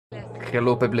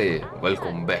Hello Peble,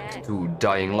 welcome back to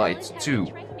Dying Light 2.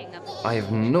 I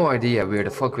have no idea where the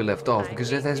fuck we left off,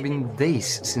 because it has been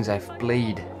days since I've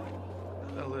played.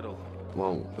 A little.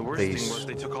 Well, The worst days. thing was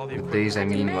they took all the With days I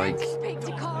mean like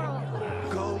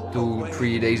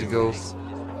 2-3 days ago.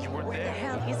 You weren't there.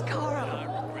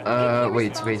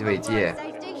 Wait, yeah.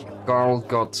 Carl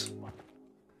got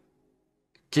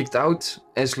kicked out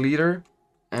as leader,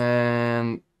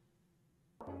 and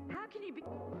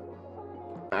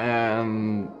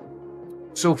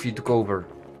Sophie took over.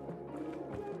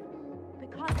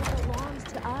 Because it belongs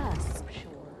to us.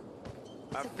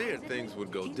 I feared things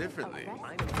would go differently.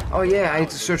 Oh yeah, I had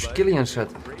to search Killian's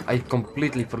hut. I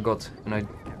completely forgot, and I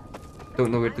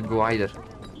don't know where to go either.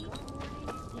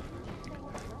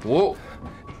 Whoa!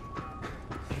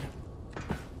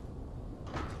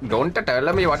 Don't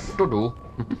tell me what to do.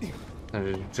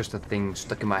 There's just a thing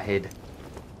stuck in my head.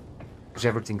 Because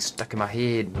everything's stuck in my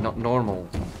head, not normal.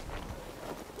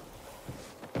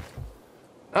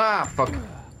 Ah, fuck.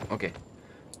 Okay.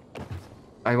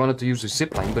 I wanted to use the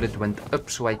zipline, but it went up,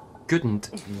 so I couldn't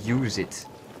use it.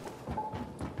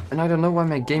 And I don't know why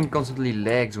my game constantly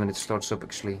lags when it starts up,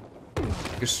 actually.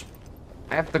 Because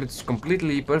after it's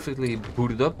completely, perfectly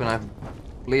booted up, and I've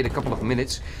played a couple of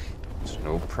minutes, it's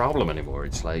no problem anymore.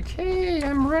 It's like, hey,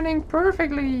 I'm running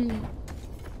perfectly.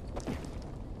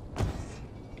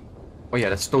 Oh yeah,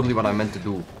 that's totally what I meant to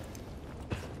do.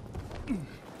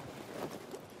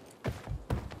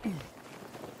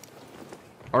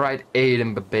 Alright,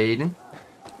 Aiden Babaden.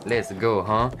 Let's go,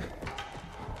 huh?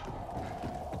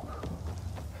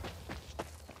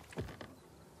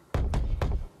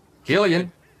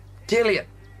 Killian! Killian!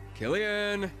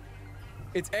 Killian!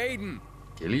 It's Aiden!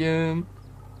 Killian!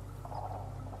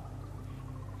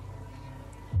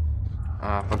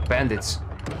 Ah, fuck bandits.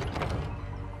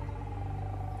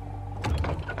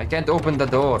 I can't open the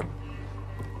door.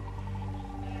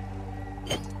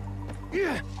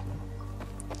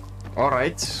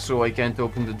 Alright, so I can't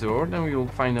open the door, then we will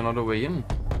find another way in.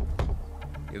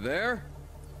 You there?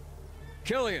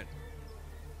 Killian!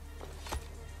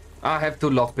 I have to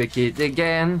lockpick it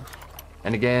again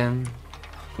and again.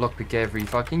 Lockpick every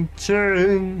fucking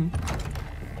turn.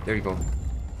 There you go.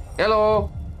 Hello!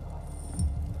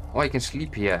 Oh, I can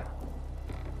sleep here.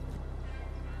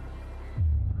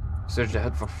 Search the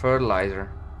hut for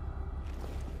fertilizer.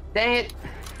 Dang it!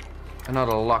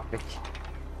 Another lockpick.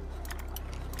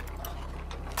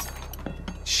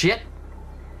 Shit!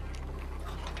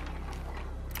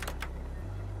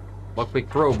 Lockpick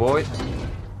Pro, boy.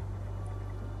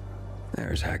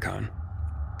 There's Hakon.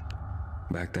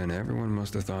 Back then, everyone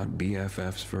must have thought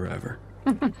BFFs forever.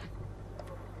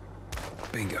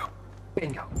 Bingo.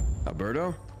 Bingo.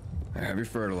 Alberto, I have your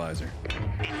fertilizer.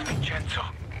 It's Vincenzo.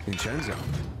 Vincenzo?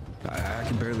 I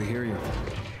can barely hear you.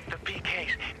 The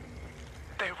PKs.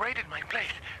 They raided my place.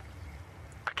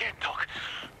 I can't talk.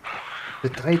 The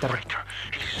traitor.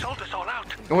 He sold us all out.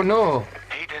 Oh no.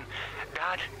 Aiden,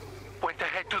 Dad, went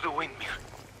ahead to the windmill.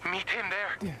 Meet him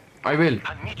there. I will.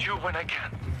 I'll meet you when I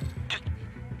can. Just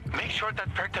make sure that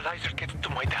fertilizer gets to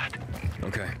my dad.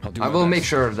 Okay, I'll do I my will best. make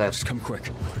sure of that. Just come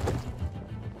quick.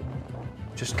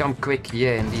 Just come quick,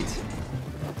 yeah, indeed.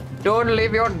 Don't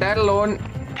leave your dad alone.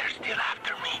 They're still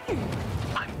after me.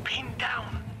 I'm pinned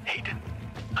down. Aiden,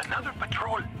 another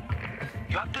patrol.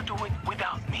 You have to do it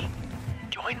without me.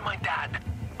 Join my dad.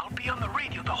 I'll be on the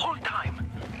radio the whole time.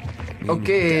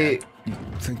 Okay. You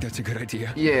think that's a good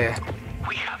idea? Yeah.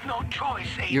 We have no choice,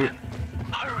 Aiden. You're-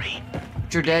 Hurry.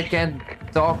 Your dad can't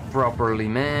talk properly,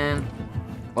 man.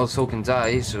 Well, so can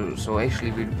I, so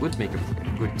actually we would make a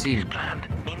good team. Plan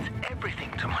means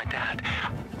everything to my dad.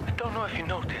 I don't know if you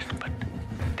noticed, but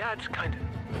Dad's kind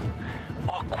of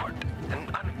awkward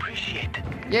and unappreciated.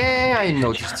 Yeah, I It's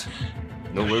noticed. just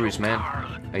No to worries, show man.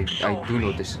 Carl, I do Sophie,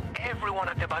 notice. Everyone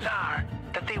at the bazaar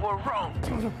that they were wrong.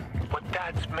 What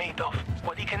Dad's made of,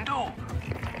 what he can do.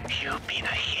 He'll be the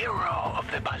hero of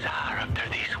the bazaar after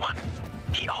this one.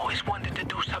 He always wanted to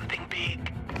do something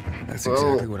big. That's Well-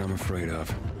 exactly what I'm afraid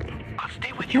of. I'll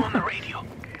stay with you on the radio.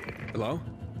 Hello?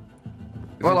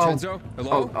 Well, Vincenzo?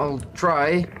 Hello? I'll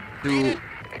try to.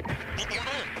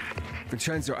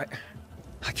 Vincenzo,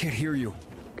 I can't hear you.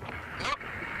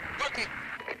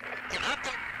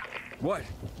 What?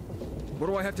 What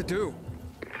do I have to do?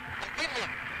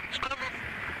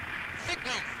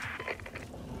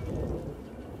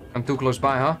 I'm too close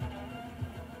by, huh?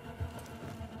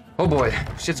 Oh boy,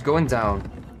 shit's going down.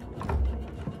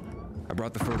 I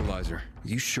brought the fertilizer.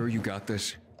 You sure you got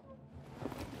this?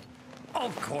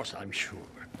 Of course I'm sure.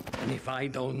 And if I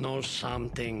don't know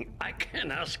something, I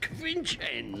can ask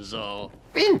Vincenzo.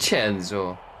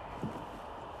 Vincenzo.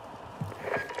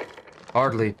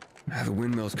 Hardly. The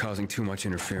windmill's causing too much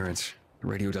interference. The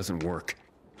radio doesn't work.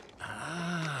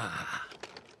 Ah.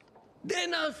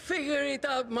 Then I'll figure it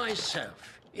out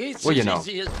myself. It's Well, you as know.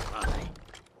 easy as pie.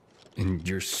 And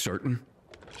you're certain?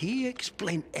 He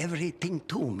explained everything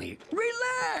to me.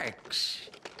 Relax.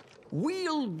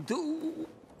 We'll do.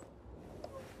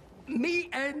 Me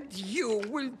and you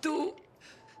will do.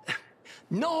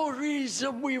 No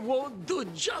reason we won't do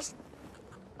just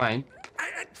Fine.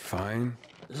 Fine.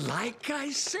 like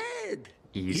I said.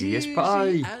 Easy as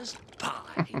pie. As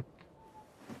pie.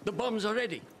 The bombs are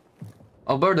ready.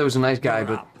 Alberto's a nice guy,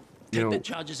 They're but up. you Take the know,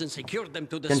 charges and secure them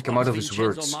to the can't come out of spots his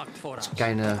Vincenzo words. marked for It's us.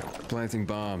 kinda, Planting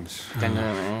bombs.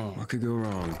 kinda. What could go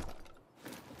wrong?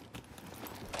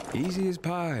 Easy as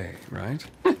pie, right?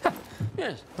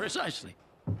 Yes, precisely.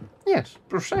 Yes,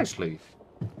 precisely.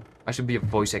 I should be a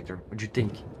voice actor. What do you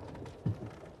think?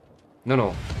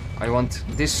 No. I want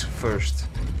this first.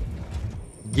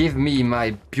 Give me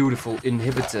my beautiful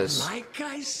inhibitors. Like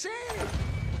I said.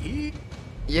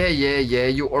 Yeah.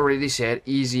 You already said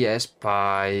easy as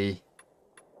pie.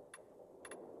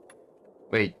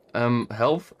 Wait,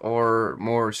 health or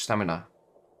more stamina?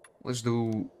 Let's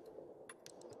do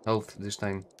health this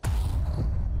time.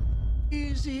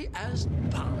 Easy as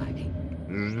pie.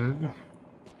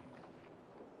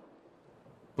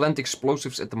 Plant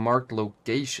explosives at the marked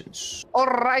locations.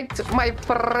 Alright, my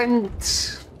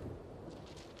friends.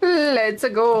 Let's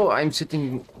go. I'm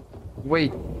sitting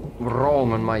way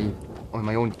wrong on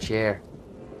my own chair.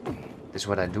 This is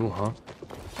what I do, huh?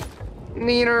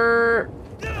 Neater.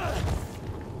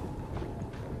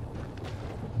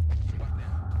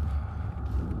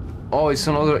 Oh, it's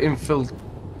another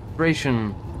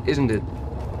infiltration, isn't it?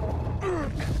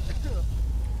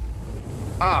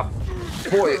 Ah,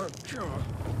 boy.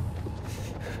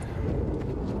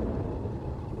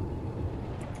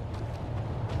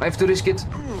 I have to risk it.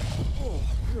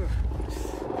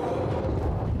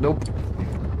 Nope.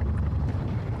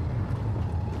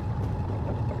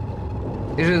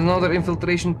 Is it another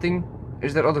infiltration thing?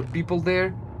 Is there other people there?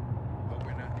 Hope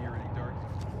we're not near any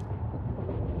darkness.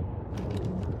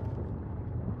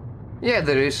 Yeah,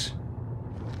 there is.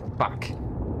 Fuck.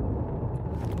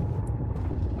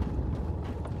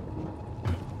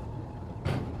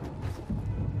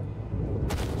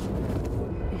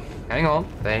 Hang on,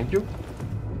 thank you.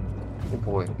 Oh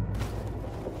boy.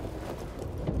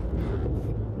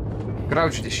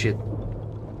 Crouch this shit.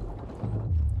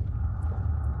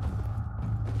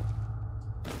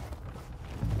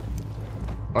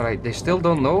 Alright, they still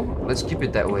don't know? Let's keep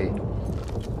it that way.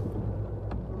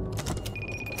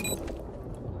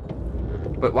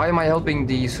 But why am I helping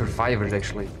the survivors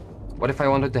actually? What if I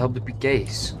wanted to help the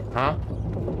PKs? Huh?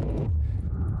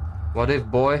 What if,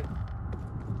 boy?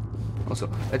 Also,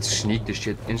 let's sneak this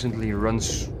shit. Instantly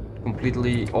runs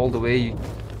completely all the way.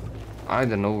 I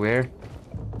don't know where.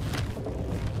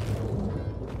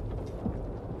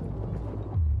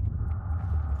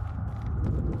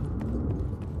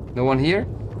 No one here?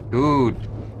 Good.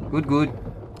 Good.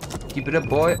 Keep it up,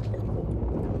 boy.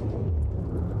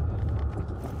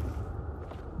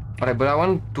 Alright, but I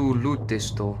want to loot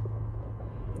this though.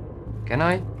 Can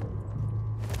I?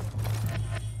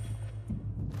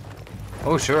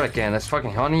 Oh, sure I can. That's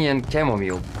fucking honey and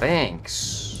chamomile.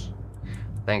 Thanks.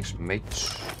 Thanks,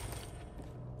 mates.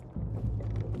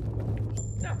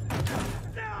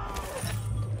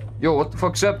 Yo, what the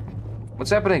fuck's up?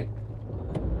 What's happening?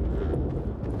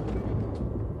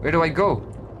 Where do I go?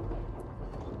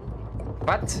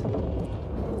 What?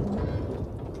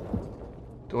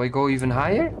 Do I go even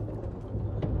higher?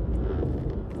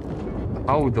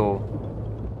 How though?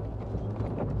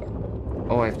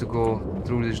 Oh, I have to go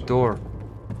through this door.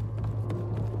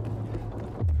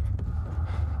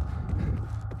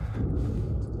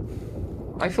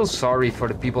 I feel sorry for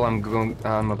the people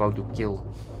I'm about to kill.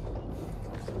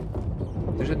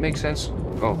 Does it make sense?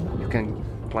 Oh, you can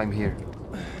climb here.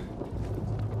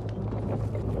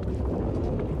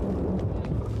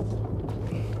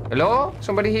 Hello?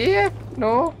 Somebody here?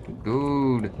 No?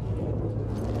 Good.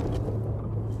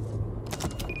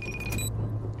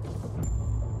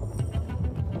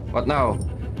 What now?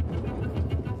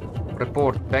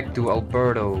 Report back to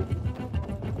Alberto.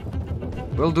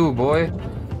 Will do, boy.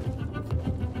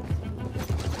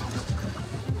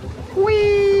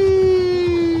 Whee!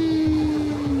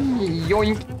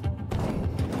 Yoink!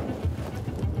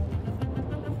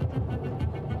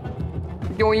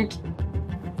 Yoink!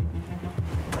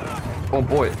 Oh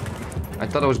boy, I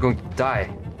thought I was going to die.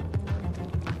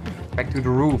 Back to the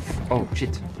roof. Oh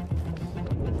shit.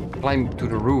 Climb to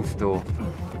the roof though,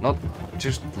 not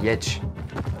just the edge.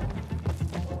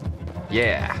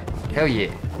 Yeah, hell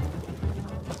yeah.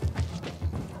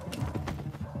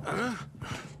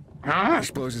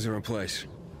 Explosives are in place.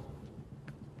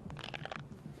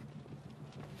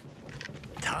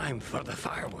 Time for the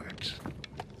fireworks.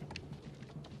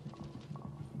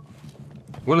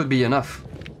 Will it be enough?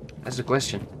 That's the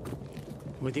question.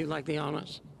 Would you like the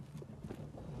honors?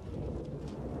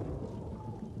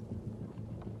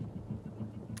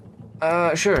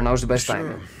 Sure, now's the best Sure.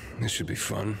 time. This should be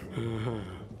fun.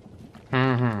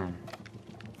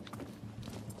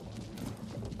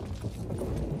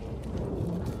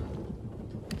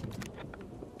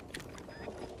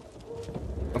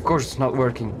 Of course it's not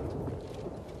working.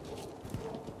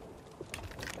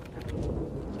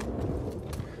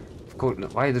 Of course,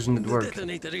 why doesn't it The work?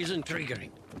 detonator isn't triggering.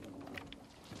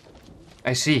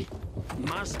 I see.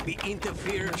 Must be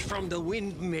interference from the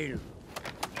windmill.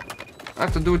 I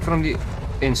have to do it from the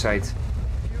inside.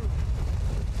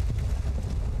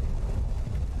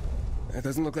 It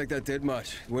doesn't look like that did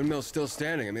much. The windmill's still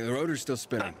standing. I mean, the rotor's still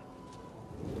spinning.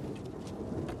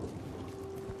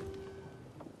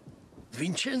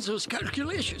 Vincenzo's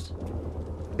calculations.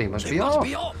 They must They be must off.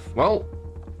 be off. Well,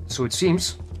 so it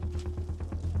seems.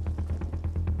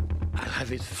 I'll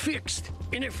have it fixed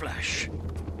in a flash.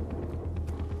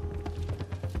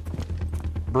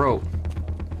 Bro,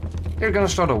 you're gonna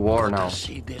start a war now. Gotta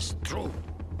see this through.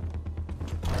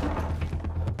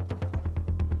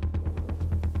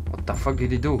 What the fuck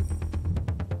did he do?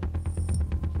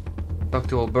 Talk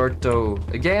to Alberto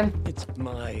again? It's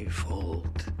my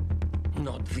fault,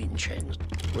 not Vincenzo.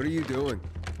 What are you doing?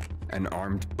 An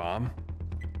armed bomb?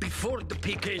 Before the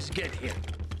PKs get here,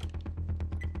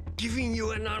 giving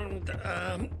you an armed,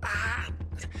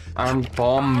 Armed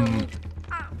bomb.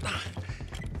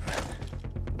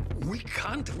 We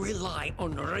can't rely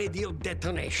on radio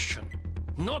detonation.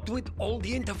 Not with all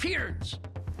the interference.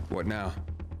 What now?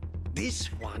 This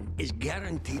one is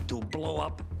guaranteed to blow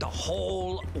up the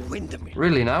whole windmill.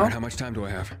 Really All now? right, how much time do I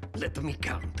have? Let me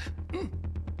count.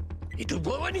 It'll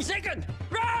blow any second.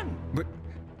 Run! But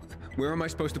where am I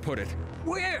supposed to put it?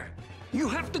 Where? You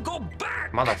have to go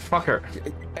back Motherfucker.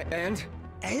 And?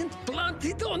 and plant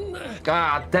it on.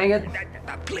 God dang it.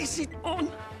 Place it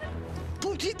on.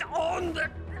 Put it on the.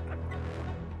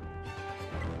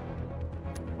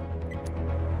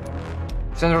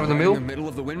 Center of the In mill? the middle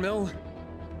of the windmill?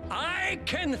 I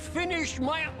can finish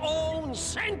my own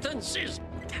sentences.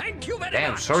 Thank you very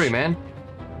Damn, much. sorry man.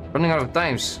 Running out of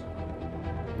times.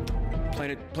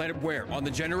 Plant it where? On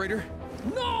the generator?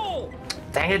 No,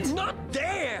 Dang it. not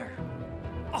there.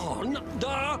 On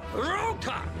the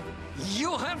rota.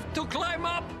 You have to climb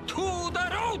up to the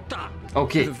rota. To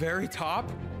Okay. the very top?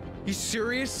 You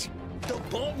serious? The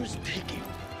bomb's ticking,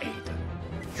 Aiden.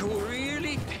 You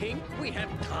really think we have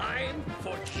time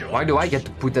for jokes? Why do I get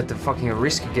to put that to fucking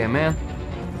risk again, man?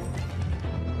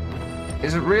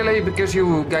 Is it really because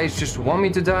you guys just want me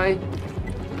to die?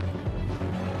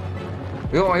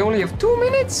 Yo, I only have 2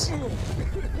 minutes?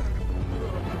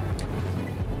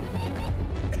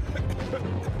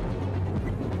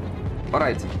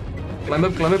 Alright. Climb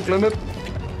up, climb up, climb up.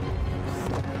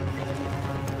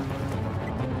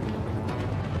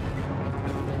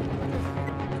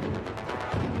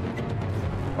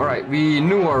 Alright, we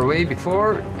knew our way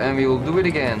before, and we will do it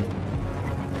again.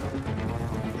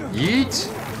 Yeet!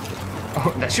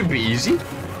 Oh, that should be easy.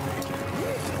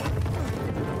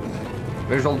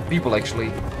 There's all the people,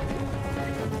 actually.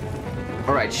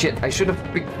 Alright, shit, I should have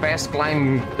picked fast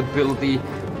climb ability.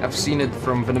 I've seen it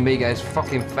from Van Omega, it's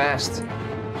fucking fast.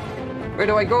 Where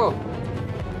do I go?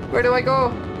 Where do I go?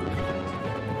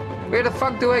 Where the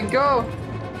fuck do I go?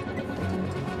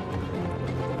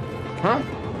 Huh?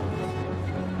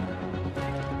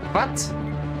 What?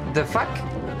 The fuck?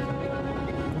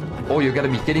 Oh, you gotta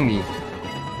be kidding me.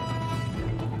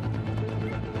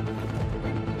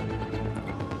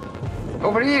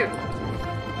 Over here!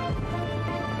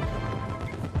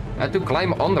 I had to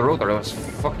climb on the rotor, that was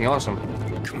fucking awesome.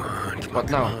 Come on, come What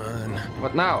on, now? come on.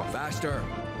 What now? Faster.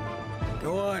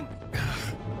 Go on.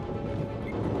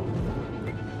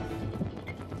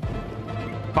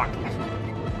 Fuck.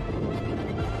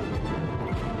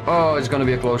 Oh, it's gonna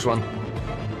be a close one.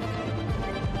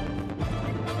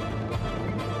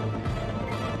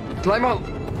 Climb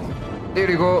on! There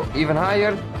you go, even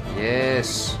higher.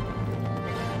 Yes.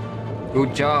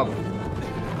 Good job.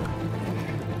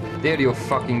 There you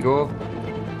fucking go.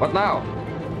 What now?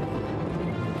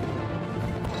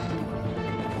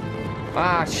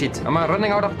 Ah, shit. Am I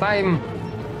running out of time?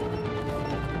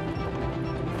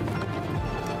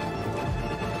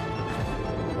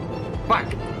 Fuck.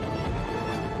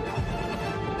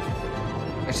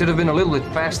 I should have been a little bit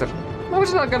faster. No,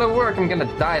 it's not gonna work. I'm gonna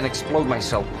die and explode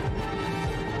myself.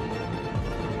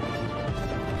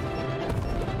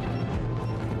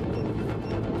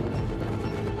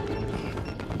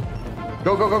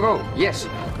 Go, go, go, go. Yes.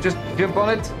 Just jump on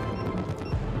it.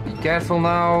 Be careful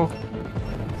now.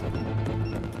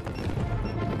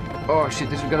 Oh shit,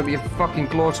 this is gonna be a fucking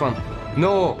close one.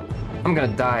 No! I'm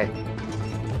gonna die.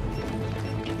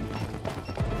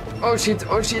 Oh shit,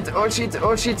 oh shit, oh shit,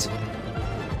 oh shit.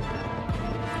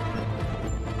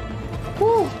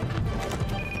 Woo!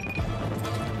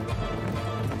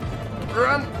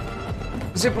 Run!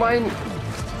 Zipline!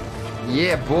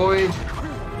 Yeah, boy!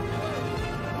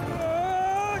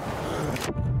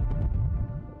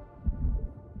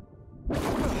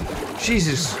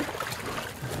 Jesus!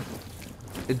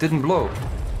 It didn't blow.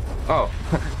 Oh,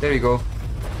 there you go.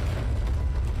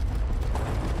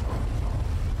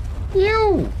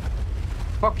 Ew!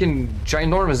 Fucking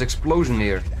ginormous explosion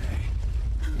here.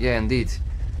 Yeah, indeed.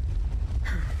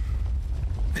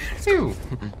 Ew!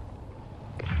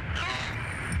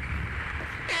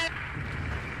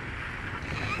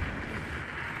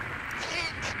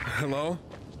 Hello?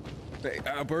 Hey,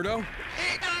 Alberto?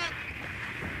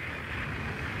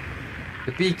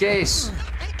 The PKs!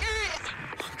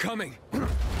 I'm coming! You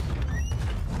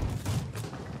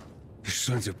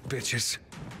sons of bitches.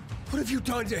 What have you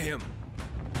done to him?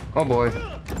 Oh boy.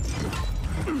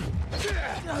 I'm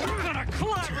gonna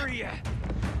clever you.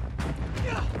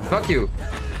 Fuck you.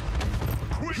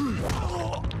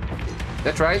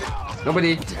 That's right.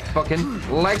 Nobody fucking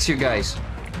likes you guys.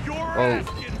 You're Oh.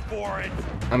 asking for it.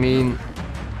 I mean,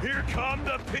 Here come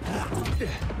the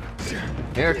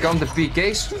here come the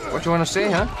PKs. What you wanna say,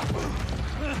 huh?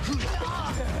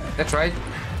 That's right.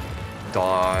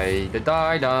 Die,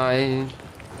 die, die.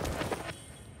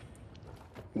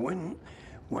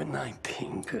 When I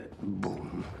think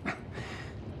boom.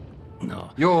 No.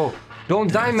 Yo,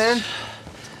 don't die, man.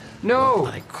 No.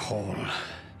 I call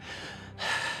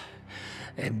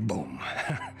a boom.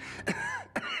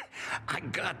 I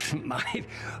got my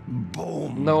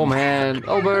boom. No, man.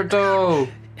 Alberto.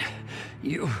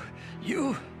 You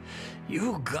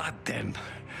got them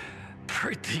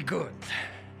pretty good.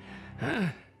 Huh?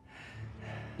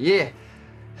 Yeah.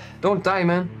 Don't die,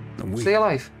 man. Stay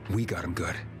alive. We got him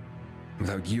good.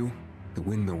 Without you, the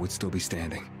windmill would still be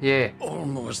standing. Yeah.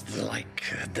 Almost like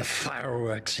the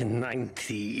fireworks in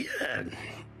 90...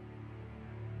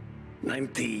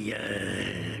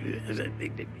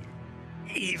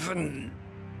 even...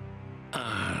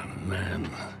 Ah, man.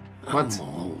 What? I'm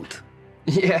old.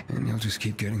 Yeah. And you'll just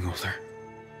keep getting older.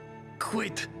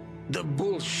 Quit the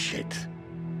bullshit,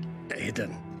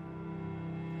 Aiden.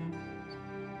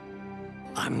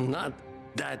 I'm not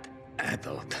that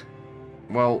adult.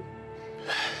 Well,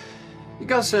 you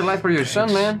gotta stay alive for your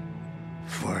son, man.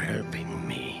 For helping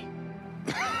me.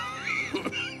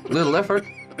 Little effort.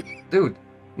 Dude,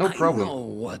 no I problem. know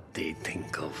what they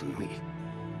think of me.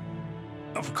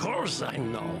 Of course I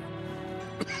know.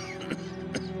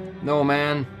 No,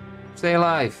 man. Stay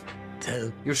alive.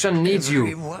 Tell Your son needs you.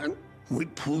 everyone we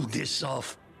pulled this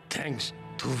off thanks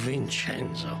to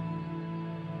Vincenzo.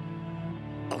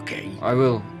 Okay. I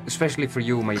will. Especially for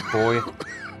you, my boy.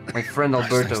 My friend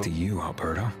Thanks Alberto. to you,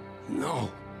 Alberto.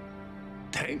 No.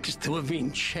 Thanks to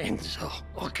Vincenzo,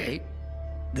 okay?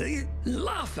 They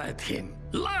laugh at him.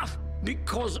 Laugh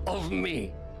because of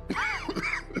me.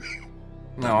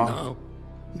 No. Now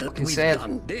that Fucking we've sad.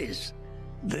 done this,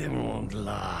 they won't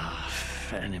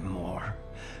laugh anymore.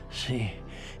 See,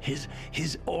 his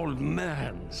old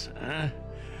man's, huh?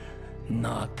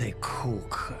 Not a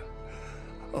cook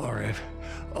or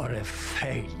a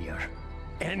failure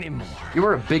anymore. You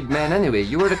were a big man anyway.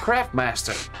 You were the craft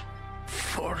master.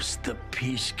 Force the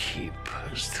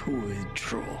peacekeepers to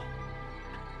withdraw.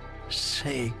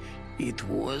 Say it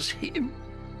was him.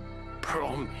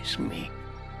 Promise me.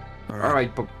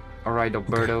 Alright,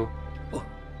 Alberto. Oh,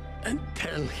 and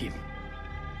tell him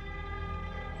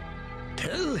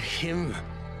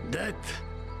that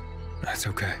That's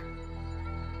okay.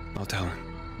 I'll tell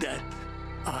him. that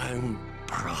I'm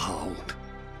proud.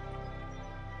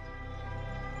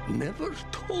 Never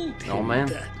told him Oh man,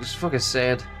 that. this is fucking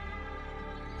sad.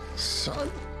 Son,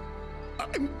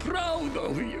 I'm proud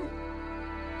of you.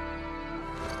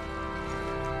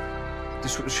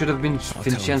 This should have been tell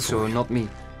him Vincenzo, for you. not me.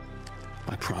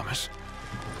 I promise.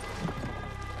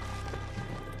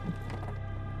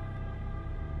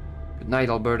 Good night,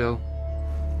 Alberto.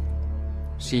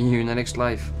 See you in the next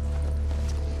life.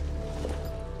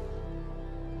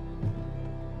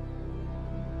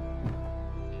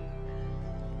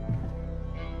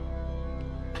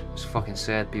 It's fucking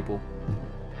sad, people.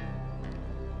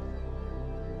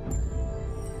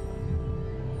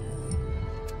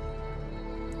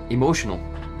 Emotional.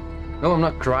 No, I'm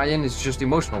not crying, it's just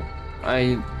emotional.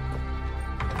 I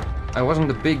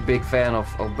wasn't a big fan of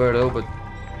Alberto, but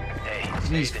Hey,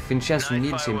 Jeez, Vincenzo nice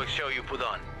needs him. fireworks show you put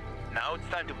on. Now it's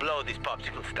time to blow this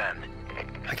popsicle stand.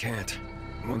 I can't.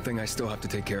 One thing I still have to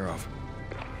take care of.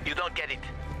 You don't get it.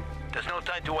 There's no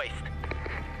time to waste.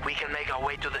 We can make our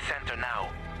way to the center now.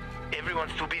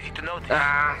 Everyone's too busy to notice.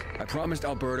 Ah, I promised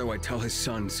Alberto I'd tell his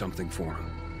son something for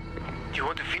him. Do you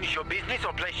want to finish your business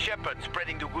or play shepherd,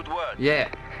 spreading the good word? yeah.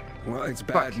 Well, it's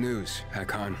bad news,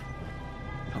 Hakon.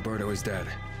 Alberto is dead.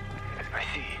 I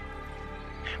see.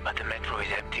 But the metro is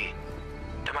empty.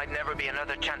 There might never be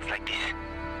another chance like this.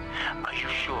 Are you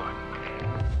sure?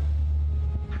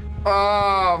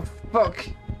 Oh, fuck.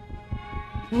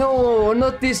 No,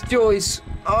 not this choice.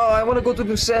 Oh, I want to go to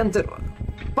the center.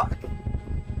 Fuck.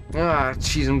 Ah,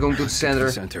 jeez, I'm going to the center.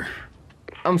 Center.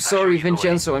 I'm sorry,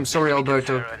 Vincenzo. I'm sorry,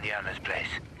 Alberto. Sarah and Diana's place.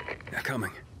 They're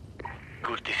coming.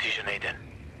 Good decision, Aiden.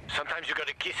 Sometimes you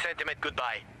gotta kiss sentiment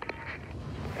goodbye.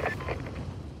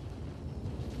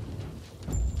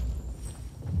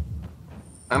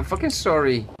 I'm fucking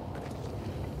sorry.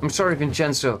 I'm sorry,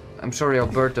 Vincenzo. I'm sorry,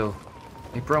 Alberto.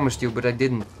 I promised you, but I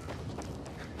didn't.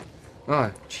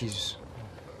 Oh, Jesus.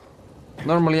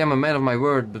 Normally I'm a man of my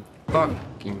word, but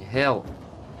fucking hell.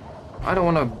 I don't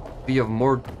want to be of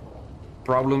more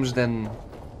problems than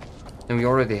we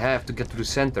already have to get to the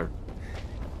center.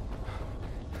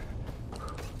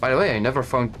 By the way, I never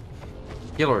found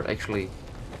killer, actually.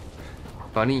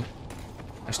 Funny.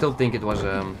 I still think it was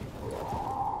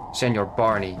Senor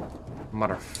Barney,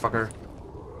 motherfucker.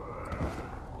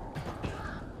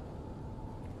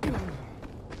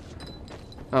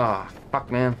 Ah,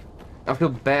 fuck, man. I feel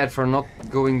bad for not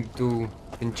going to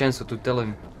Vincenzo to tell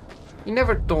him. He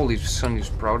never told his son he's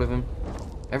proud of him.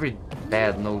 Every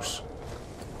dad knows.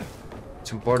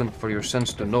 It's important for your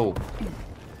sons to know.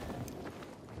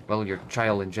 Well, your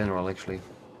child in general, actually.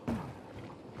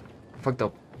 Fucked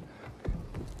up.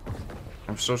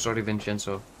 I'm so sorry,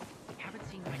 Vincenzo.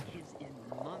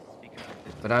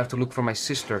 But I have to look for my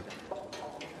sister.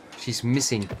 She's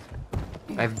missing.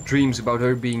 I have dreams about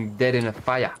her being dead in a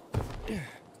fire.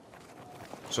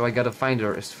 So I gotta find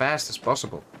her as fast as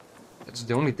possible. That's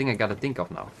the only thing I gotta think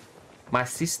of now. My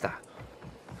sister.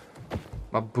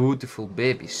 My beautiful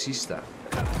baby sister.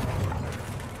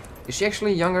 Is she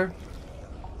actually younger?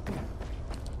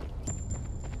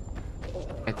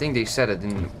 I think they said it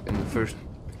in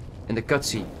the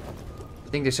cutscene. I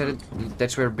think they said it.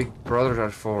 That's where big brothers are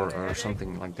for, or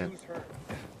something like that.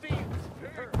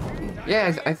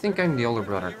 Yeah, I think I'm the older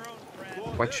brother.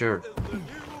 Quite sure.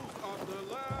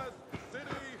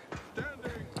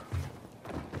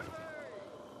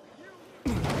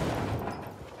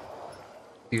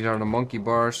 These are the monkey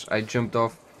bars I jumped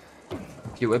off a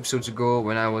few episodes ago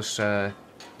when I was I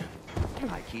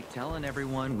keep telling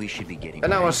everyone we should be getting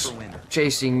and I ready was for winter.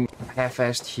 chasing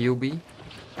half-assed Hubie.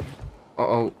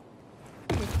 Uh-oh.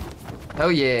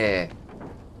 Hell yeah.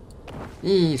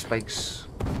 Eee, spikes.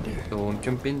 Don't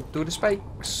jump into the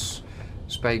spikes.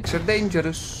 Spikes are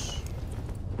dangerous.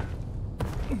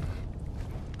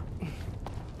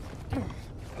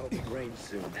 Hope it rains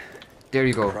soon. There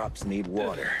you go. Crops need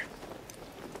water.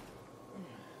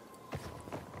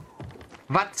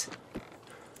 What?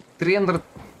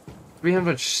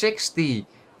 360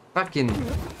 fucking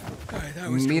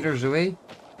meters away?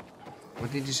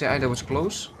 What did you say? That was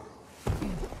close?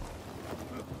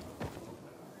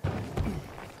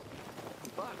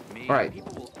 Alright.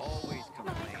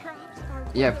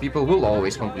 Yeah, people will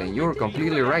always complain. You're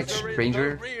completely right,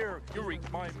 stranger.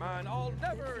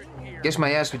 Kiss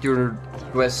my ass with your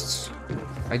quests.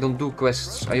 I don't do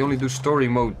quests. I only do story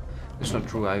mode. That's not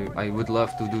true. I would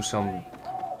love to do some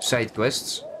side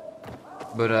quests.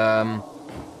 But,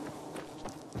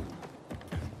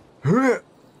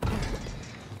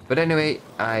 But anyway,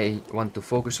 I want to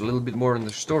focus a little bit more on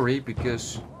the story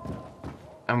because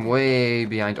I'm way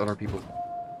behind other people.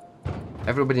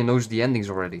 Everybody knows the endings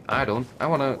already. I don't. I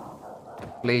want to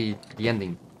play the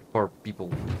ending for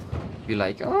people. Be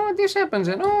like, oh, this happens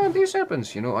and oh, this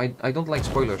happens. You know, I don't like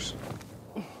spoilers.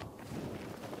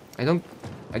 I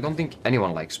don't think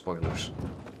anyone likes spoilers.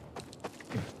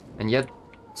 And yet,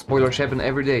 spoilers happen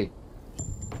every day.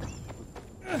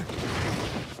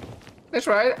 That's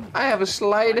right, I have a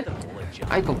slide.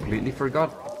 I completely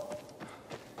forgot.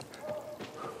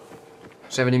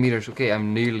 70 meters, okay,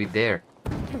 I'm nearly there.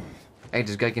 Hey,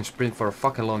 this guy can sprint for a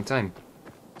fucking long time.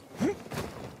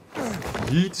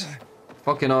 Yeet.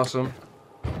 Fucking awesome.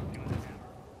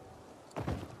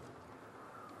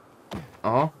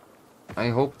 Oh, I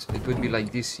hoped it would be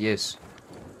like this, yes.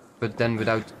 But then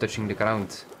without touching the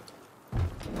ground.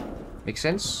 Makes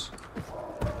sense?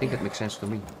 I think it makes sense to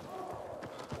me.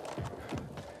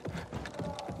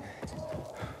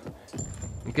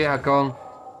 Okay, Hakon.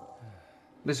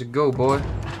 Let's go, boy.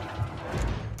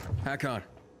 Hakon.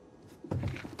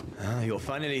 You're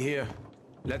finally here.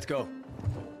 Let's go.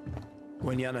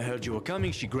 When Yana heard you were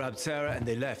coming, she grabbed Sarah and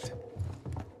they left.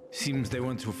 Seems they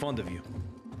weren't too fond of you.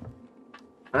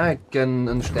 I can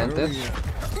understand that.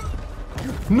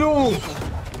 No!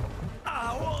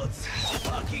 Waltz!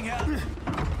 Fucking hell!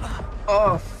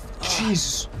 Oh,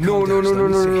 Jesus! No, no, no, no,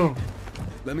 no, no!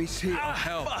 Let me see. I'll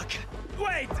help. Fuck!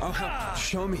 Wait! I'll help.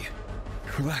 Show me.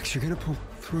 Relax. You're gonna pull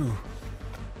through.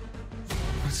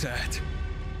 What's that?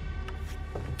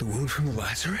 The wound from the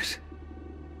Lazarus?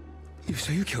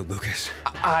 So you killed Lucas?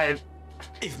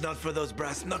 If not for those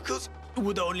brass knuckles, it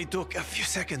would only took a few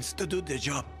seconds to do the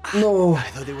job. No! I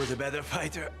thought he was a better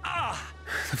fighter.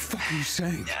 The fuck are you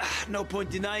saying? No point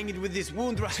denying it with this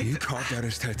wound, right? So you carved out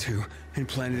his tattoo and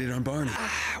planted it on Barney.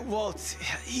 Waltz,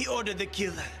 he ordered the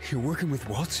kill. You're working with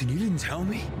Waltz and you didn't tell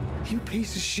me? You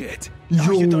piece of shit.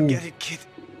 No, you don't get it, kid.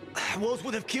 Waltz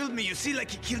would have killed me, you see,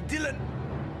 like he killed Dylan.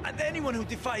 And anyone who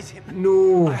defies him.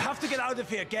 No! I have to get out of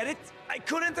here, get it? I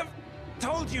couldn't have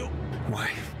told you. Why?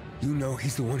 You know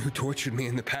he's the one who tortured me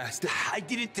in the past. I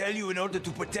didn't tell you in order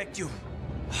to protect you.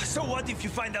 So what if you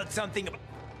find out something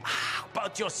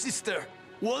about your sister?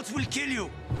 Waltz will kill you.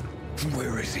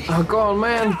 Where is he? Oh, God,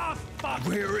 man! Fuck!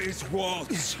 Where is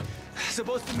Waltz?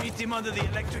 Supposed to meet him under the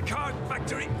electric car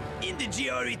factory in the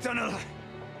GRE tunnel.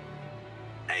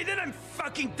 Hey, then I'm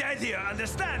fucking dead here,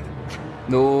 understand?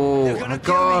 No! They're gonna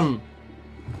kill Hakon! me.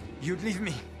 You'd leave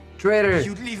me. Traitor!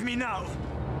 You'd leave me now.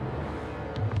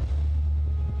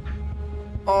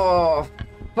 Oh,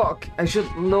 fuck! I should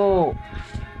no.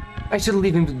 I shouldn't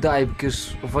leave him to die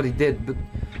because of what he did, but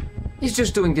he's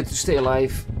just doing it to stay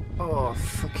alive. Oh,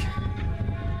 fuck!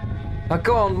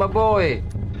 Hakon, my boy!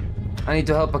 I need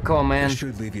to help Hakon, man. I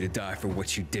should leave you to die for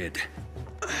what you did.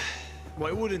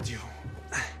 Why wouldn't you?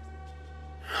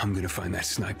 I'm gonna find that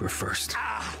sniper first.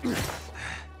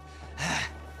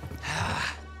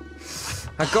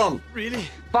 Hakon! Really?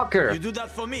 Fucker! You do that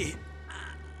for me?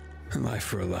 A life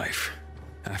for a life.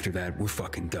 After that, we're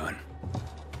fucking done.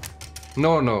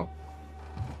 No, no.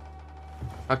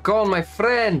 Hakon, my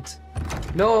friend!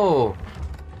 No!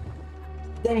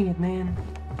 Dang it, man.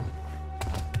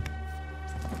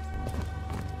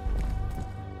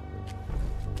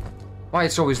 Why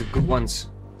it's always the good ones?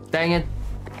 Dang it.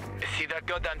 See that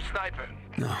goddamn sniper?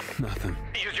 No, nothing.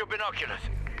 Use your binoculars.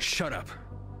 Shut up.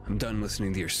 I'm done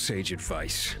listening to your sage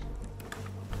advice.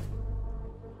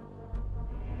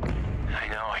 I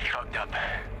know, I fucked up.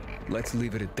 Let's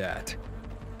leave it at that.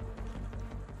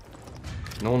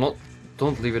 No, not.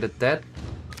 Don't leave it at that.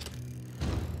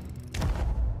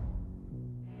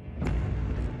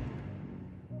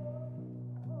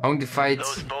 I want to fight.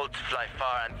 Those bolts fly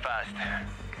far and fast.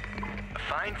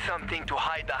 Find something to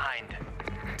hide behind.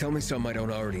 Tell me something I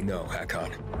don't already know,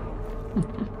 Hakon.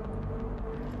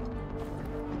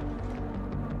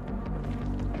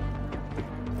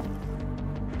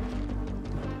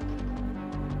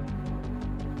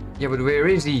 Yeah, but where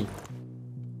is he?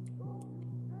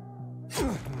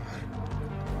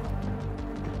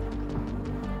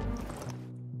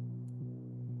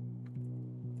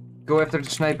 Go after the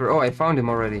sniper. Oh, I found him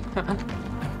already.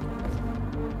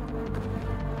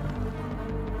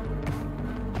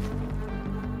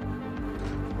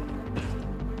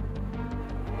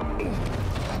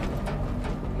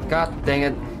 God dang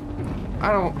it.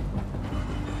 I don't...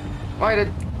 Why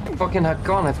did fucking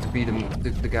Hakon have to be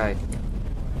the guy?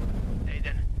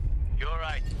 Aiden, you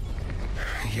alright?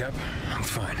 Yep, I'm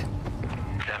fine.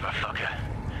 Clever fucker.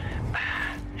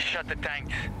 Shut the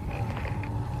tanks.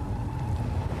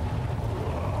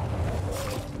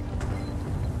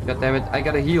 God damn it, I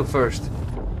gotta heal first.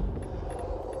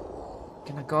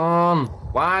 Can I go on?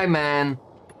 Why, man?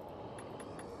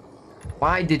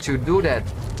 Why did you do that?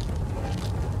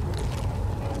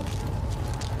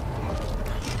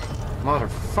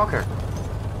 Motherfucker.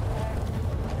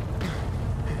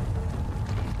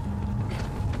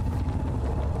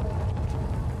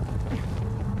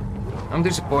 I'm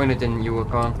disappointed in you,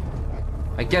 Hakon.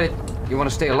 I get it. You want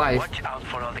to stay alive. Watch out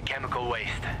for all the chemical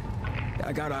waste.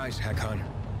 I got eyes, Hakon.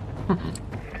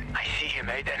 I see him,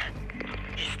 Aiden.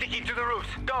 He's sticking to the roofs.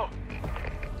 Go!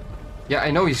 Yeah,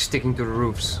 I know he's sticking to the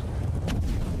roofs.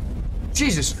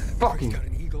 Jesus fucking Got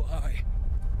an eagle eye.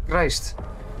 Christ.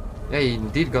 Yeah, he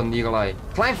indeed got an eagle eye.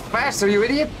 Climb faster, you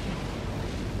idiot!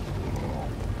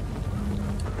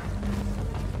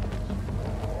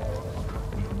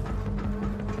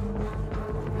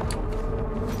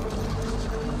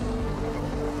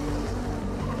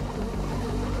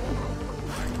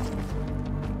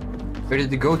 Where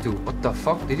did he go to? What the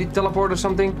fuck? Did he teleport or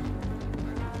something?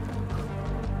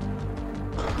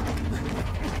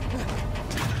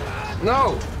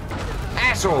 No!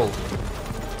 Asshole!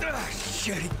 Ah,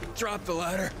 shit, he dropped the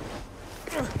ladder.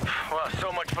 Well,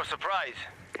 so much for surprise.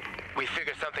 We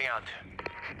figured something out.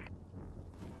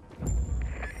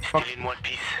 Still in one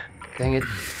piece. Dang it.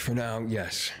 For now,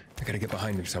 yes. I gotta get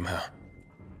behind him somehow.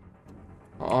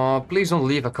 Oh, please don't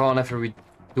leave Hakan after we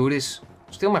do this.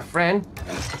 Still my friend.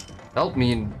 Helped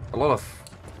me in a lot of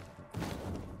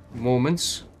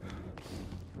moments.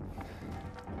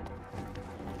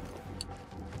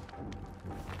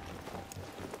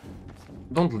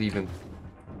 Don't leave him.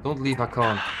 Don't leave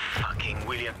Hakan. Fucking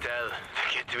William Tell.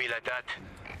 Get to me like that.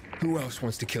 Who else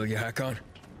wants to kill you, Hakon?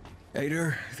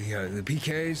 Ader? The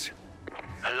PKs?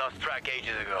 I lost track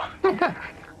ages ago.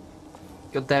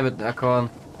 God damn it, Hakan.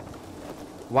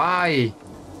 Why?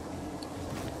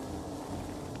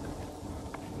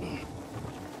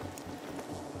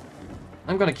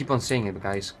 I'm gonna keep on saying it,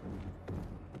 guys.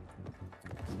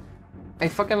 I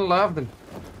fucking loved him.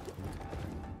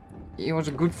 He was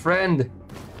a good friend.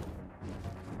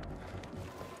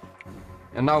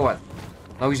 And now what?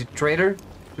 Now he's a traitor?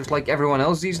 Just like everyone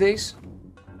else these days?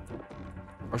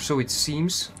 Or so it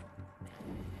seems.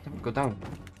 Don't go down.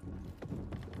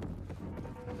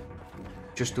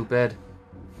 Just too bad.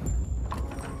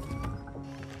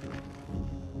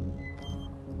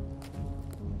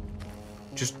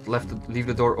 Just leave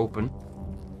the door open.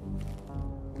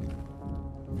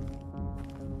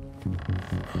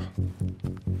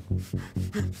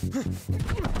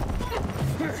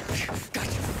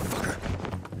 Gotcha, fucker.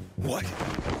 What?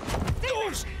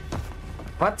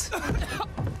 What?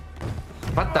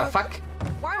 What the fuck?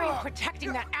 Why are you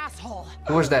protecting that asshole?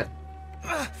 Who was that?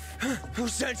 Who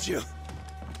sent you?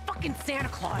 Fucking Santa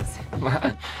Claus.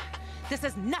 This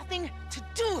has nothing to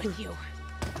do with you.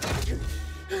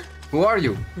 Who are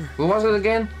you? Who was it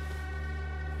again?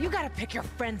 You gotta pick your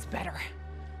friends better.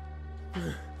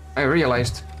 I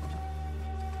realized.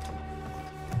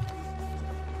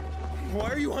 Why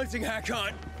are you hunting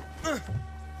Hakon?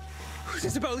 Is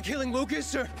this about killing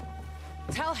Lucas, or?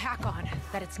 Tell Hakon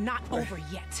that it's not over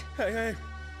yet. Hey.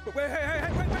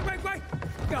 Wait.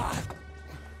 God.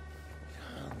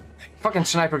 Fucking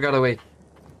sniper got away.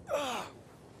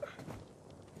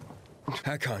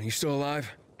 Hakon, you still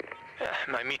alive?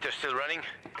 My meter's still running.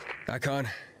 Hakon,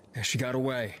 yeah, she got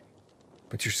away.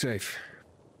 But you're safe.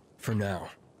 For now.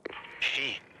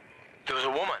 There was a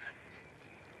woman.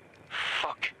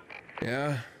 Fuck.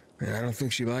 Yeah? And I don't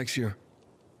think she likes you.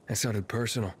 That sounded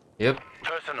personal. Yep.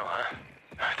 Personal, huh?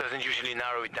 Doesn't usually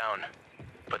narrow it down.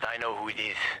 But I know who it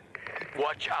is.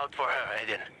 Watch out for her,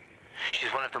 Aiden.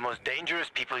 She's one of the most dangerous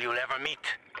people you'll ever meet.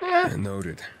 Yeah.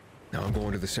 Noted. Now I'm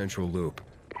going to the central loop.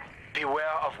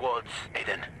 Beware of wolves,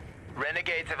 Aiden.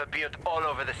 Renegades have appeared all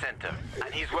over the center,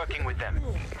 and he's working with them.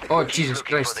 Oh, He's Jesus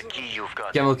looking Christ. for the key you've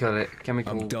got.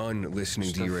 Chemical. I'm done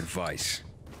listening to your advice.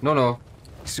 No.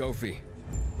 Sophie,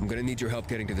 I'm gonna need your help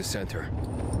getting to the center.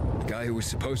 The guy who was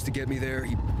supposed to get me there,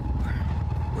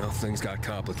 well, things got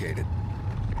complicated.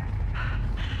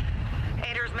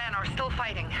 Ader's men are still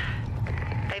fighting.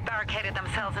 They barricaded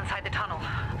themselves inside the tunnel.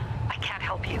 I can't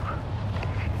help you.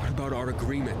 What about our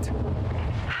agreement?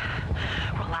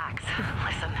 Relax.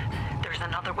 Listen, there's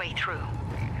another way through.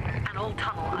 An old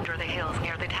tunnel under the hills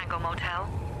near the Tango Motel.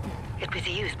 It was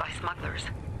used by smugglers.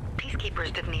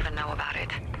 Peacekeepers didn't even know about it.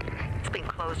 It's been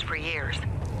closed for years.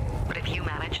 But if you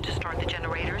manage to start the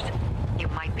generators, you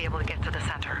might be able to get to the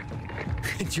center.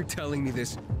 And you're telling me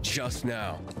this just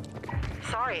now?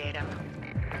 Sorry, Aiden.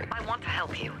 I want to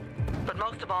help you. But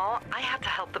most of all, I have to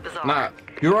help the Bazaar. Nah,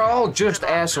 you're all just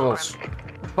assholes.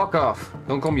 Fuck off.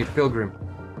 Don't call me a pilgrim.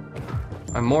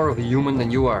 I'm more of a human than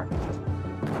you are.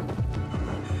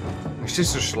 My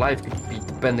sister's life could be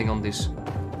depending on this.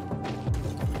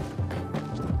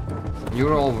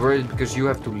 You're all worried because you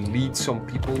have to lead some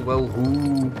people? Well,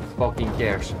 who fucking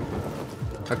cares?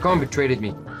 Hakan betrayed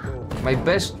me. My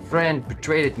best friend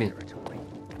betrayed me.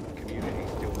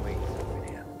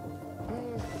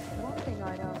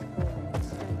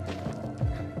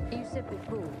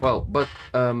 Well, but,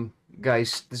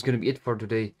 guys, this is gonna be it for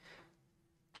today.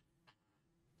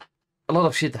 A lot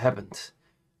of shit happened.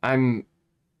 I'm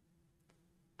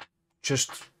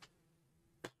just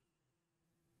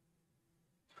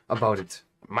about it.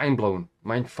 Mind blown.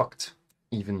 Mind fucked,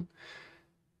 even.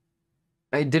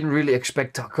 I didn't really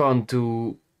expect Hakan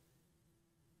to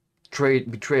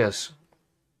betray us.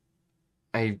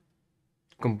 I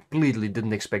completely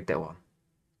didn't expect that one.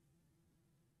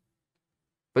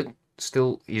 But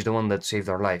still, he's the one that saved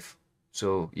our life.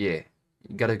 So, yeah,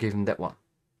 you gotta give him that one.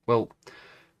 Well,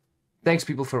 thanks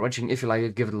people for watching. If you like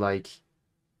it, give it a like.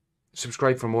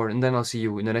 Subscribe for more, and then I'll see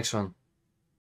you in the next one.